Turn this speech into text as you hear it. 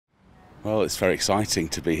Well, it's very exciting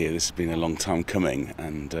to be here. This has been a long time coming,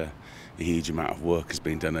 and a huge amount of work has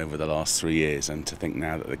been done over the last 3 years. And to think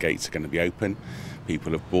now that the gates are going to be open,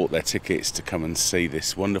 people have bought their tickets to come and see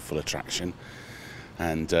this wonderful attraction.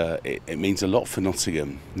 And it means a lot for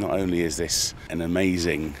Nottingham. Not only is this an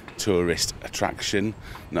amazing tourist attraction,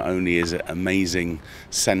 not only is it an amazing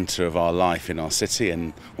centre of our life in our city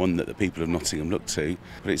and one that the people of Nottingham look to,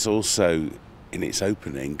 but it's also, in its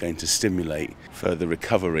opening, going to stimulate further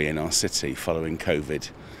recovery in our city following COVID.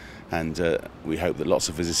 And we hope that lots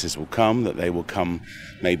of visitors will come, that they will come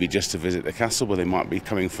maybe just to visit the castle, but they might be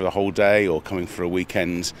coming for the whole day or coming for a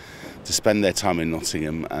weekend to spend their time in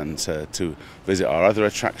Nottingham and to visit our other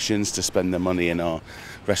attractions, to spend their money in our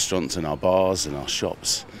restaurants and our bars and our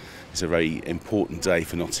shops. It's a very important day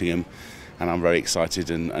for Nottingham, and I'm very excited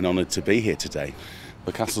and honoured to be here today.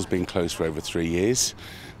 The castle's been closed for over 3 years,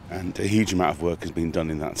 and a huge amount of work has been done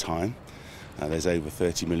in that time. There's over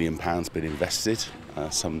 £30 million been invested,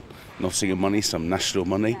 some Nottingham money, some national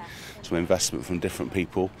money, some investment from different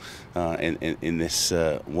people in this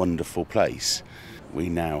wonderful place. We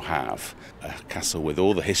now have a castle with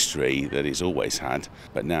all the history that it's always had,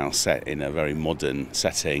 but now set in a very modern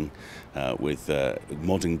setting with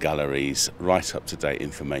modern galleries, right up-to-date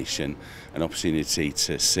information, an opportunity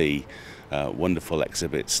to see wonderful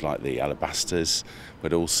exhibits like the alabasters,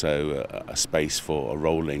 but also a space for a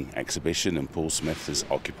rolling exhibition, and Paul Smith has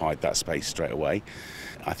occupied that space straight away.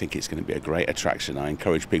 I think it's going to be a great attraction. I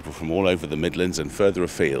encourage people from all over the Midlands and further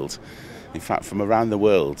afield, in fact from around the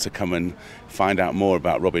world, to come and find out more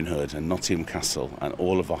about Robin Hood and Nottingham Castle and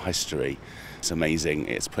all of our history. It's amazing.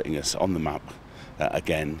 It's putting us on the map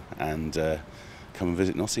again, and come and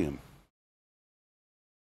visit Nottingham.